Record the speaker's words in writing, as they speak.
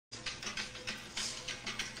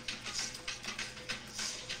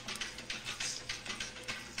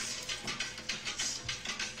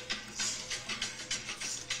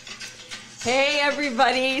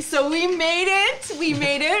everybody. So we made it. We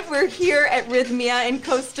made it. We're here at Rythmia in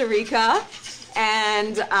Costa Rica.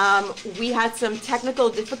 And we had some technical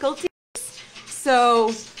difficulties.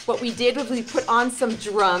 So what we did was we put on some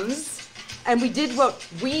drums. And we did what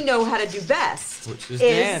we know how to do best. Which is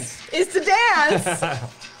dance. Is to dance.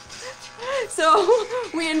 So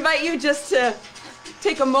we invite you just to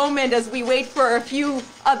take a moment as we wait for a few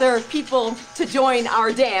other people to join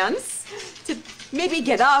our dance, to maybe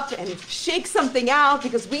get up and shake something out,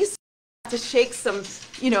 because we have to shake some,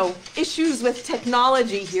 issues with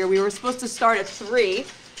technology here. We were supposed to start at 3,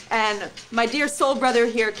 and my dear soul brother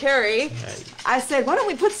here, Carrie, I said, why don't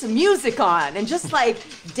we put some music on and just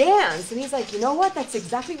dance? And he's like, you know what? That's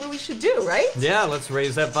exactly what we should do, right? Yeah, let's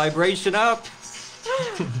raise that vibration up.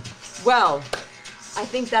 Well, I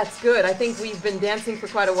think that's good. I think we've been dancing for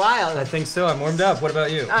quite a while. I think so. I'm warmed up. What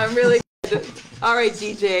about you? I'm really good. All right,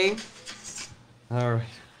 DJ. All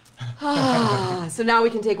right. So now we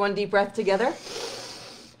can take one deep breath together.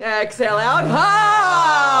 Exhale out.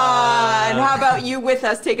 And how about you with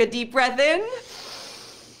us? Take a deep breath in.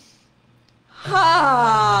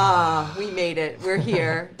 We made it. We're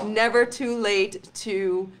here. Never too late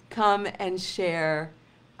to come and share.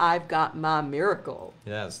 I've got my miracle.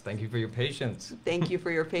 Yes, thank you for your patience. Thank you for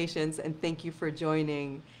your patience, and thank you for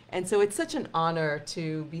joining. And so it's such an honor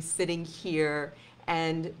to be sitting here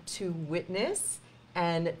and to witness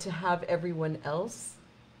and to have everyone else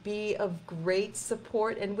be of great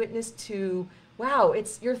support and witness to, wow,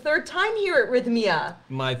 it's your 3rd time here at Rythmia.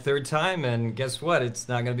 My 3rd time, and guess what? It's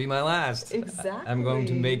not going to be my last. Exactly. I'm going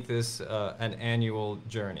to make this an annual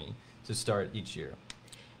journey to start each year.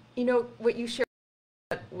 You know, what you shared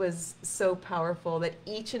was so powerful, that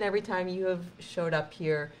each and every time you have showed up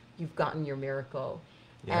here, you've gotten your miracle.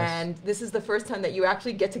 Yes. And this is the first time that you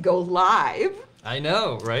actually get to go live. I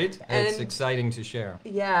know, right? And it's exciting to share.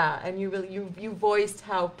 Yeah, and you voiced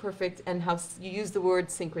how perfect, and how you used the word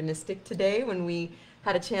synchronistic today when we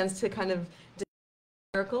had a chance to kind of discuss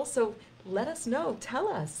miracle. So let us know. Tell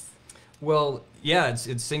us. Well, yeah, it's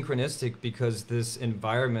synchronistic because this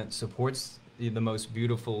environment supports the most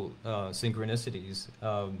beautiful synchronicities,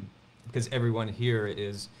 because everyone here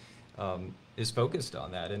is focused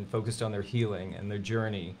on that, and focused on their healing and their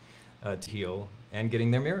journey to heal and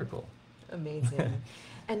getting their miracle. Amazing.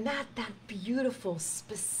 And that beautiful,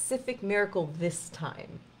 specific miracle this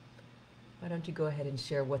time, why don't you go ahead and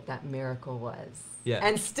share what that miracle was? Yeah.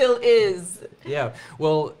 And still is. Yeah.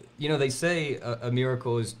 Well, they say a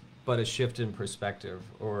miracle is but a shift in perspective,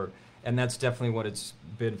 and that's definitely what it's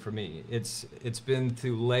been for me. It's been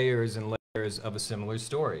through layers and layers of a similar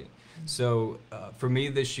story. So for me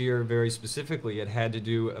this year, very specifically, it had to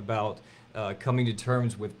do about coming to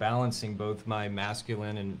terms with balancing both my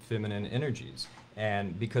masculine and feminine energies.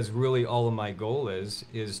 And because really all of my goal is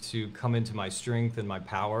to come into my strength and my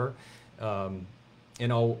power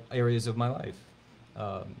in all areas of my life.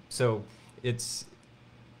 So it's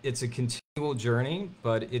a continual journey,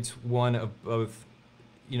 but it's one of both,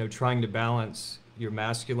 trying to balance your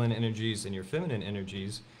masculine energies and your feminine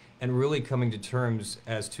energies, and really coming to terms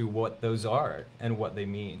as to what those are and what they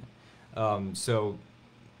mean. So,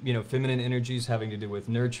 feminine energies having to do with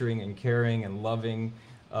nurturing and caring and loving,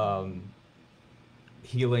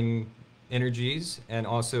 healing energies, and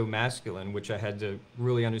also masculine, which I had to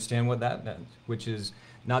really understand what that meant, which is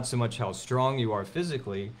not so much how strong you are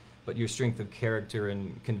physically, but your strength of character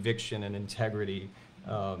and conviction and integrity.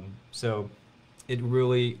 So it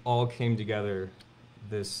really all came together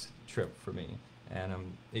this trip for me, and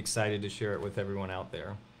I'm excited to share it with everyone out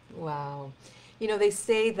there. Wow. They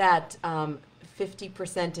say that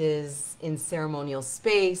 50% is in ceremonial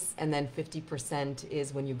space, and then 50%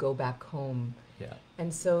 is when you go back home. Yeah.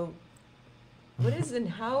 And so what is, and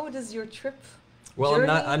how does your trip Well, journey?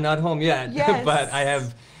 I'm not home yet, Yes. but I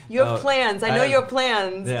have... You have plans. I know you have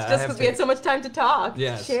plans. Yeah, It's just because we had so much time to talk.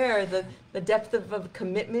 Yes. Share the depth of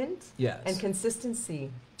commitment, Yes. and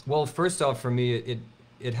consistency. Well, first off, for me,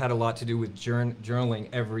 it had a lot to do with journaling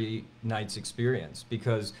every night's experience,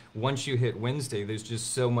 because once you hit Wednesday, there's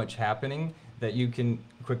just so much happening that you can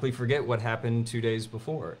quickly forget what happened 2 days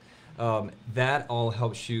before. That all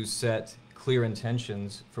helps you set clear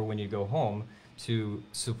intentions for when you go home to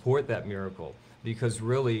support that miracle, because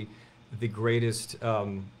really the greatest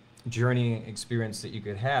journey experience that you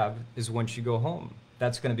could have is once you go home.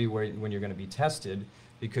 That's going to be when you're going to be tested,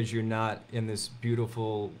 because you're not in this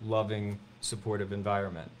beautiful, loving, supportive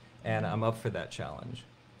environment. And I'm up for that challenge.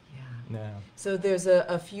 Yeah. Yeah. So there's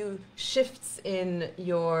a few shifts in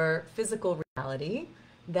your physical reality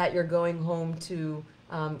that you're going home to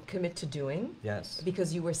commit to doing. Yes.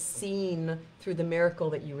 Because you were seen through the miracle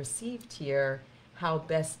that you received here, how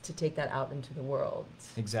best to take that out into the world.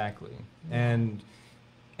 Exactly. And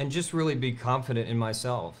just really be confident in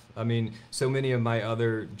myself. I mean, so many of my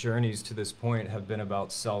other journeys to this point have been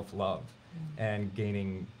about self-love and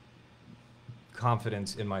gaining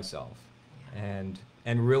confidence in myself. And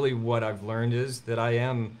really what I've learned is that I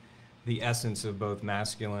am the essence of both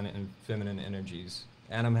masculine and feminine energies.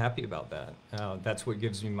 And I'm happy about that. That's what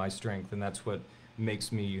gives me my strength, and that's what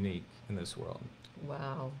makes me unique in this world.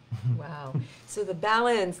 Wow. Wow. So the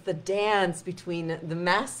balance, the dance between the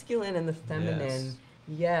masculine and the feminine.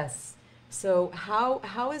 Yes. So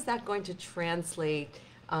how is that going to translate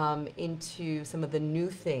into some of the new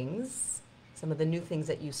things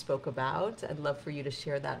that you spoke about? I'd love for you to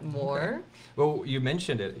share that more. Okay. Well, you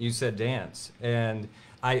mentioned it. You said dance. And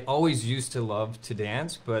I always used to love to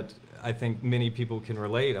dance, but I think many people can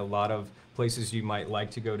relate. A lot of places you might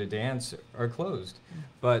like to go to dance are closed.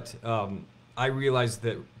 But I realized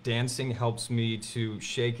that dancing helps me to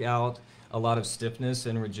shake out a lot of stiffness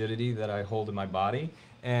and rigidity that I hold in my body.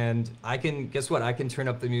 And I can, guess what? I can turn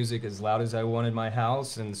up the music as loud as I want in my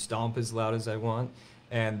house and stomp as loud as I want.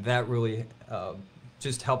 And that really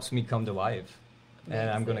just helps me come to life. Amazing. And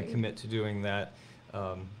I'm going to commit to doing that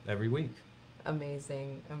every week.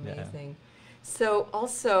 Amazing, amazing. Yeah. So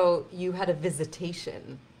also you had a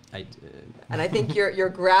visitation. I did. And I think you're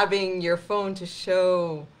grabbing your phone to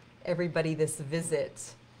show everybody this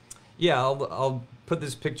visit. Yeah, I'll put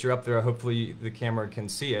this picture up there. Hopefully the camera can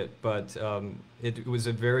see it, but it was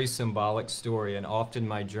a very symbolic story, and often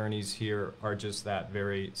my journeys here are just that,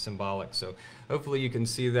 very symbolic. So hopefully you can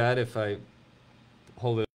see that if I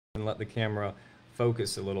hold it and let the camera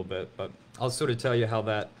focus a little bit. But I'll sort of tell you how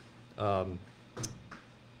that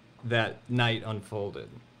that night unfolded.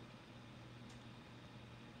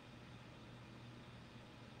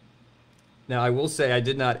 Now I will say I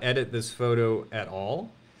did not edit this photo at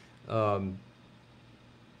all. There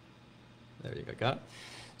you go, got it.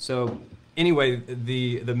 So anyway,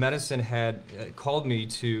 the medicine had called me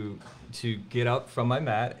to get up from my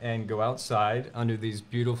mat and go outside under these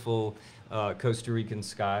beautiful Costa Rican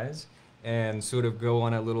skies and sort of go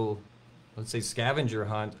on a little, let's say, scavenger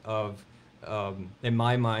hunt of, in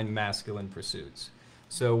my mind, masculine pursuits.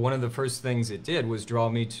 So one of the first things it did was draw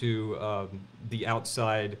me to the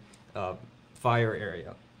outside fire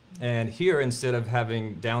area. And here, instead of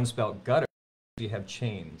having downspout gutters, you have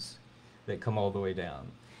chains that come all the way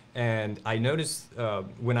down. And I noticed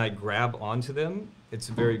when I grab onto them, it's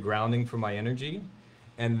very grounding for my energy.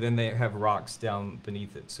 And then they have rocks down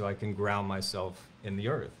beneath it, so I can ground myself in the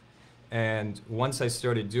earth. And once I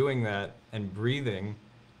started doing that and breathing,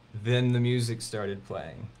 then the music started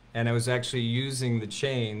playing. And I was actually using the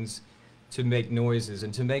chains to make noises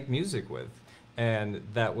and to make music with. And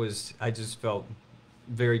that was, I just felt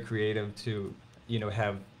very creative to, you know,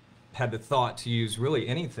 have had the thought to use really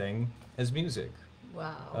anything as music.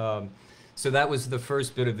 Wow. So that was the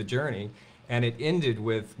first bit of the journey. And it ended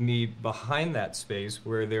with me behind that space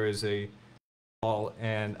where there is a wall,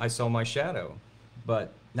 and I saw my shadow.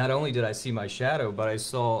 But not only did I see my shadow, but I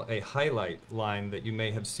saw a highlight line that you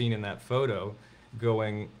may have seen in that photo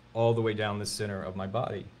going all the way down the center of my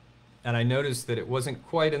body. And I noticed that it wasn't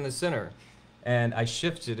quite in the center. And I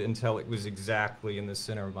shifted until it was exactly in the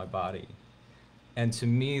center of my body. And to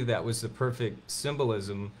me, that was the perfect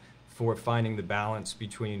symbolism for finding the balance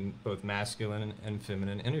between both masculine and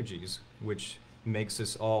feminine energies, which makes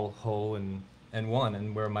us all whole and one,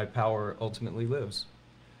 and where my power ultimately lives.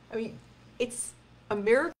 I mean, it's a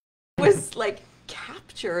miracle. It was like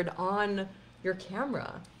captured on your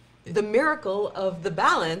camera. The miracle of the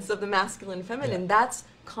balance of the masculine and feminine, that's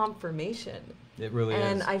confirmation. It really is.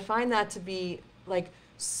 And I find that to be like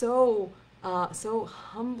so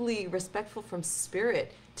humbly respectful from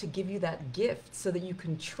spirit to give you that gift so that you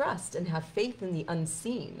can trust and have faith in the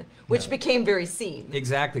unseen, which became very seen.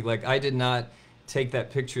 Exactly. Like, I did not take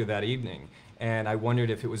that picture that evening, and I wondered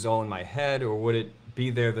if it was all in my head or would it be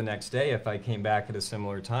there the next day if I came back at a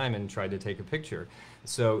similar time and tried to take a picture.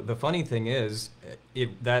 So the funny thing is,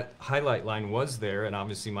 that highlight line was there, and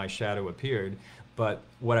obviously my shadow appeared, but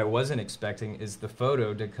what I wasn't expecting is the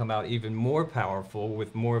photo to come out even more powerful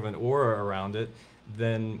with more of an aura around it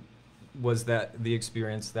than was the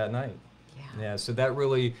experience that night. Yeah, so that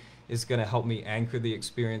really is going to help me anchor the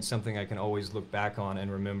experience, something I can always look back on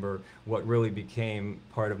and remember what really became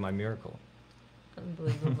part of my miracle.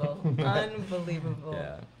 Unbelievable. Unbelievable.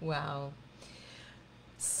 Yeah. Wow.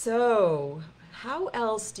 So, how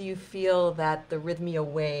else do you feel that the Rythmia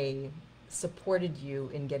Way supported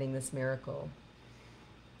you in getting this miracle?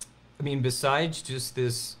 I mean, besides just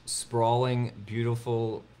this sprawling,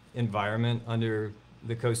 beautiful environment under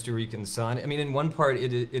the Costa Rican sun. I mean, in one part,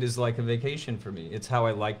 it is like a vacation for me. It's how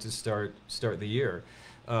I like to start the year.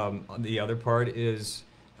 The other part is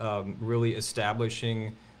really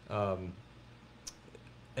establishing a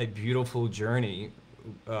beautiful journey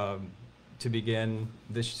to begin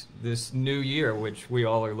this new year, which we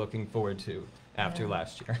all are looking forward to after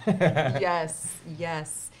last year. Yes,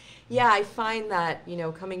 yes. Yeah, I find that, you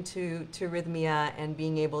know, coming to Rhythmia and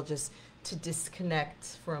being able just to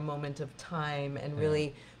disconnect for a moment of time and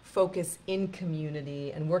really focus in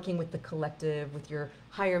community and working with the collective, with your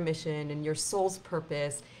higher mission and your soul's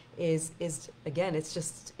purpose is again, it's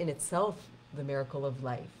just in itself the miracle of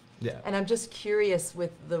life. Yeah. And I'm just curious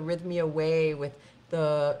with the Rhythmia way, with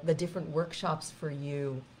the different workshops for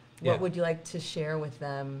you, what would you like to share with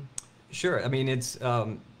them? Sure. I mean, it's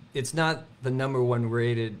not the #1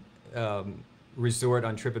 rated resort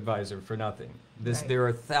on TripAdvisor for nothing. There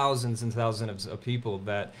are thousands and thousands of people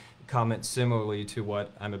that comment similarly to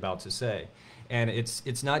what I'm about to say. And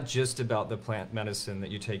it's not just about the plant medicine that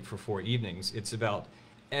you take for 4 evenings. It's about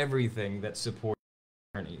everything that supports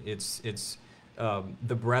the journey. It's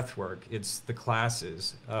the breath work, it's the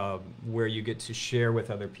classes where you get to share with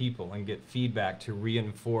other people and get feedback to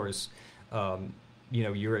reinforce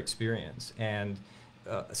your experience. And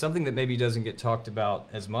something that maybe doesn't get talked about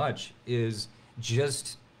as much is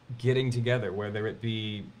just getting together, whether it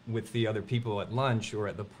be with the other people at lunch or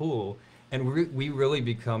at the pool, and we really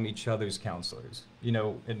become each other's counselors. You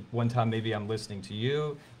know, and one time maybe I'm listening to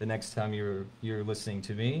you, the next time you're listening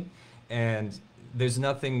to me, and there's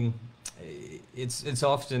nothing. It's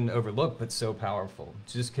often overlooked, but so powerful.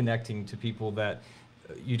 Just connecting to people that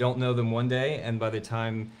you don't know them one day, and by the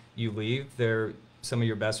time you leave, they're some of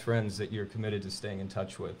your best friends that you're committed to staying in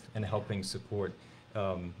touch with and helping support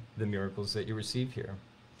the miracles that you receive here.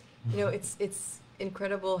 You know, it's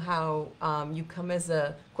incredible how you come as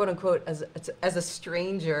a quote unquote as a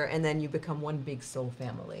stranger, and then you become one big soul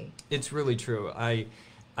family. It's really true.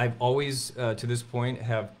 I've always to this point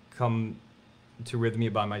have come to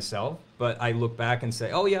Rhythmia by myself, but I look back and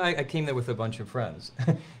say, oh yeah, I came there with a bunch of friends.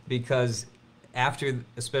 Because after,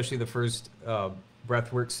 especially the first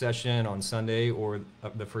breathwork session on Sunday or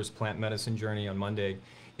the first plant medicine journey on Monday,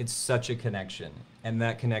 it's such a connection, and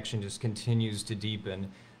that connection just continues to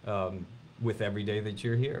deepen with every day that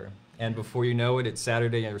you're here. And before you know it, it's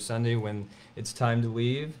Saturday or Sunday when it's time to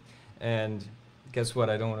leave, and guess what?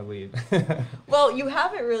 I don't want to leave. Well, you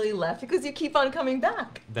haven't really left because you keep on coming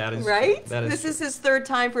back. That is right. That is this is his third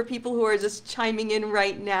time for people who are just chiming in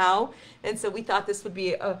right now, and so we thought this would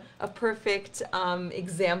be a perfect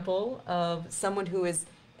example of someone who is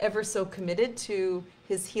ever so committed to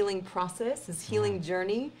his healing process, his healing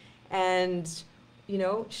journey, and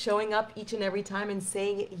showing up each and every time and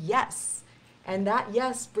saying yes. And that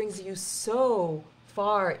yes brings you so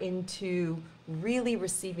far into really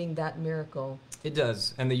receiving that miracle. It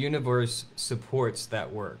does, and the universe supports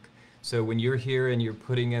that work. So when you're here and you're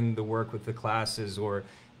putting in the work with the classes, or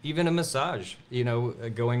even a massage,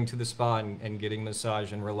 going to the spa and getting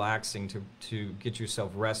massage and relaxing to get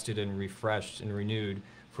yourself rested and refreshed and renewed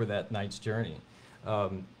for that night's journey.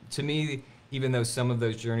 To me, even though some of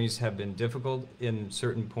those journeys have been difficult in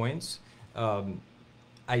certain points,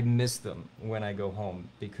 I miss them when I go home,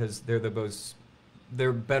 because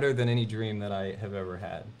they're better than any dream that I have ever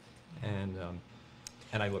had, and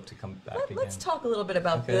I look to come back again. Let's talk a little bit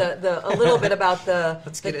about the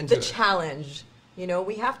Let's get into the challenge.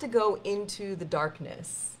 We have to go into the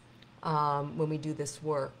darkness when we do this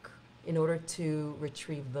work in order to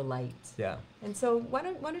retrieve the light. Yeah. And so why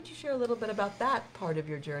don't you share a little bit about that part of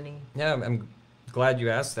your journey? Yeah, I'm glad you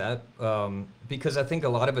asked that, because I think a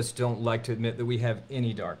lot of us don't like to admit that we have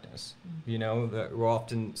any darkness. That we're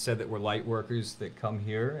often said that we're light workers that come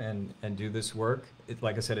here and do this work.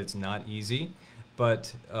 Like I said, it's not easy,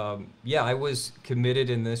 but I was committed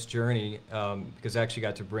in this journey because I actually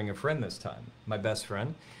got to bring a friend this time, my best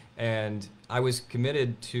friend, and I was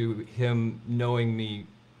committed to him knowing me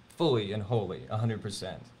fully and wholly,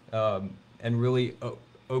 100%, and really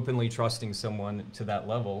openly trusting someone to that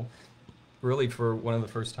level, really for one of the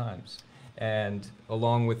first times. And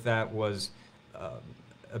along with that was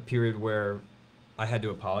a period where I had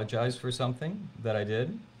to apologize for something that I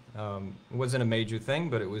did. It wasn't a major thing,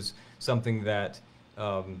 but it was something that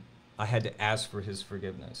I had to ask for his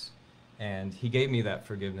forgiveness. And he gave me that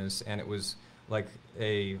forgiveness, and it was like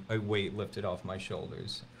a weight lifted off my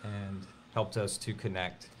shoulders and helped us to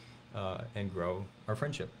connect and grow our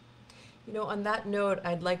friendship. On that note,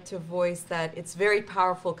 I'd like to voice that it's very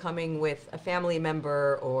powerful coming with a family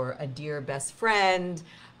member or a dear best friend,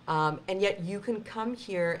 and yet you can come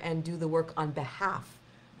here and do the work on behalf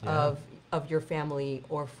of your family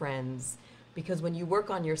or friends. Because when you work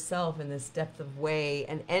on yourself in this depth of way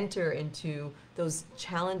and enter into those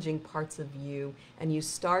challenging parts of you and you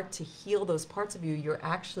start to heal those parts of you, you're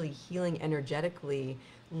actually healing energetically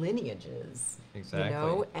lineages. Exactly. You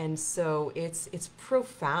know? And so it's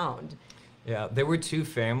profound. Yeah, there were 2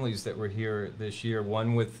 families that were here this year.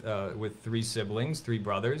 One with 3 siblings, 3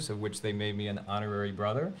 brothers, of which they made me an honorary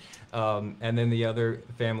brother, and then the other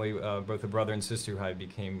family, both a brother and sister, who I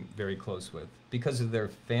became very close with because of their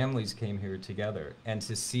families came here together, and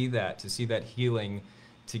to see that healing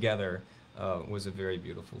together was a very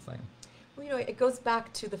beautiful thing. Well, you know, it goes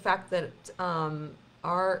back to the fact that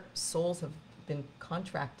our souls have been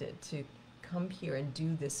contracted to come here and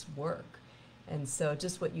do this work. And so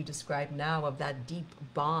just what you described now of that deep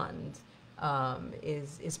bond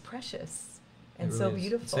is precious and It really so is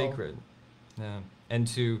beautiful. sacred. Yeah. And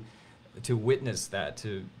to witness that,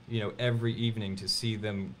 to, you know, every evening to see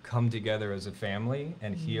them come together as a family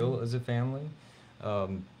and heal as a family,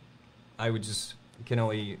 I would just can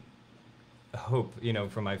only hope, you know,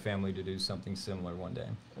 for my family to do something similar one day.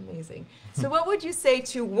 Amazing. So what would you say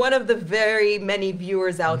to one of the very many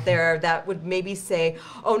viewers out there that would maybe say,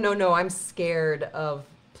 oh, no, I'm scared of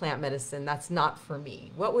plant medicine. That's not for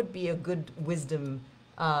me. What would be a good wisdom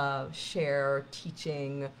share,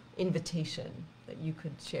 teaching, invitation that you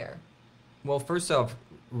could share? Well, first off,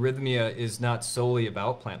 Rhythmia is not solely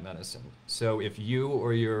about plant medicine. So if you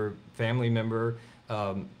or your family member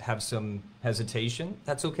have some hesitation,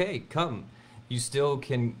 that's okay. Come. You still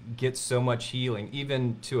can get so much healing,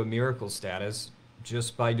 even to a miracle status,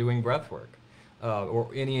 just by doing breath work, or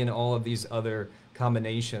any and all of these other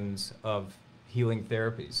combinations of healing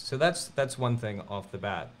therapies. So that's one thing off the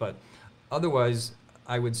bat. But otherwise,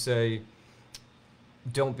 I would say,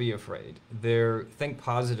 don't be afraid. Think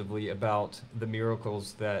positively about the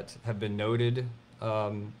miracles that have been noted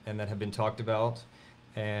and that have been talked about,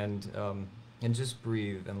 and just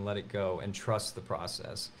breathe and let it go and trust the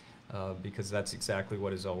process. Because that's exactly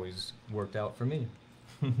what has always worked out for me.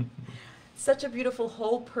 Such a beautiful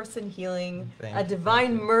whole person healing, Thank a you, divine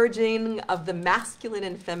thank you. merging of the masculine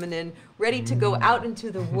and feminine, ready to go out into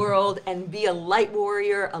the world and be a light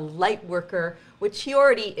warrior, a light worker, which he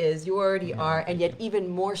already is, you already are, and yet even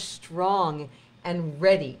more strong and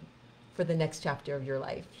ready for the next chapter of your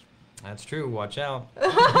life. That's true. Watch out.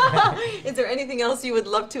 Is there anything else you would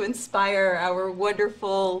love to inspire our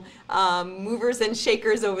wonderful movers and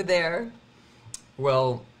shakers over there?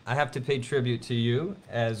 Well, I have to pay tribute to you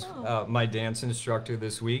as my dance instructor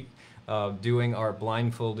this week. Doing our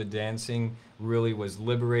blindfolded dancing really was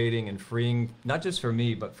liberating and freeing, not just for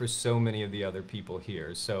me, but for so many of the other people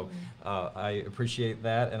here. So I appreciate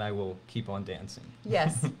that, and I will keep on dancing.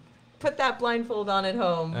 Yes. Put that blindfold on at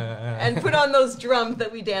home and put on those drums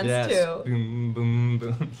that we danced to. Boom, boom,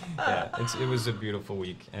 boom. Yeah, it was a beautiful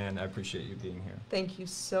week, and I appreciate you being here. Thank you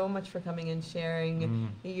so much for coming and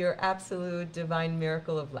sharing your absolute divine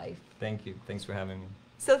miracle of life. Thank you. Thanks for having me.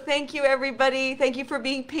 So thank you, everybody. Thank you for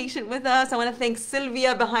being patient with us. I want to thank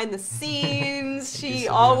Sylvia behind the scenes. She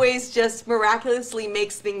always just miraculously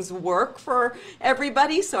makes things work for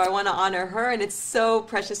everybody, so I want to honor her, and it's so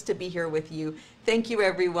precious to be here with you. Thank you,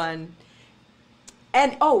 everyone.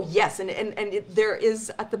 And oh, yes, and there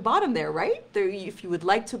is at the bottom there, right? There, if you would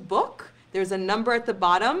like to book, there's a number at the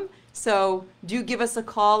bottom. So do give us a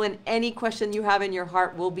call, and any question you have in your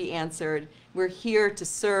heart will be answered. We're here to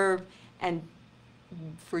serve and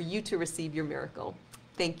for you to receive your miracle.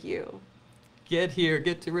 Thank you. Get here,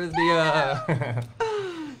 get to Rythmia.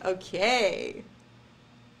 Okay.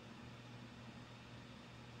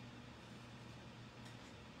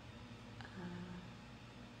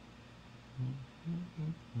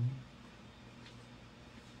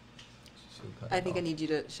 I think I need you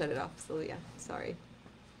to shut it off, Sylvia. Sorry.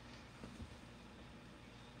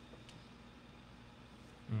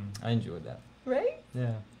 I enjoyed that. Right?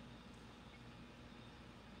 Yeah.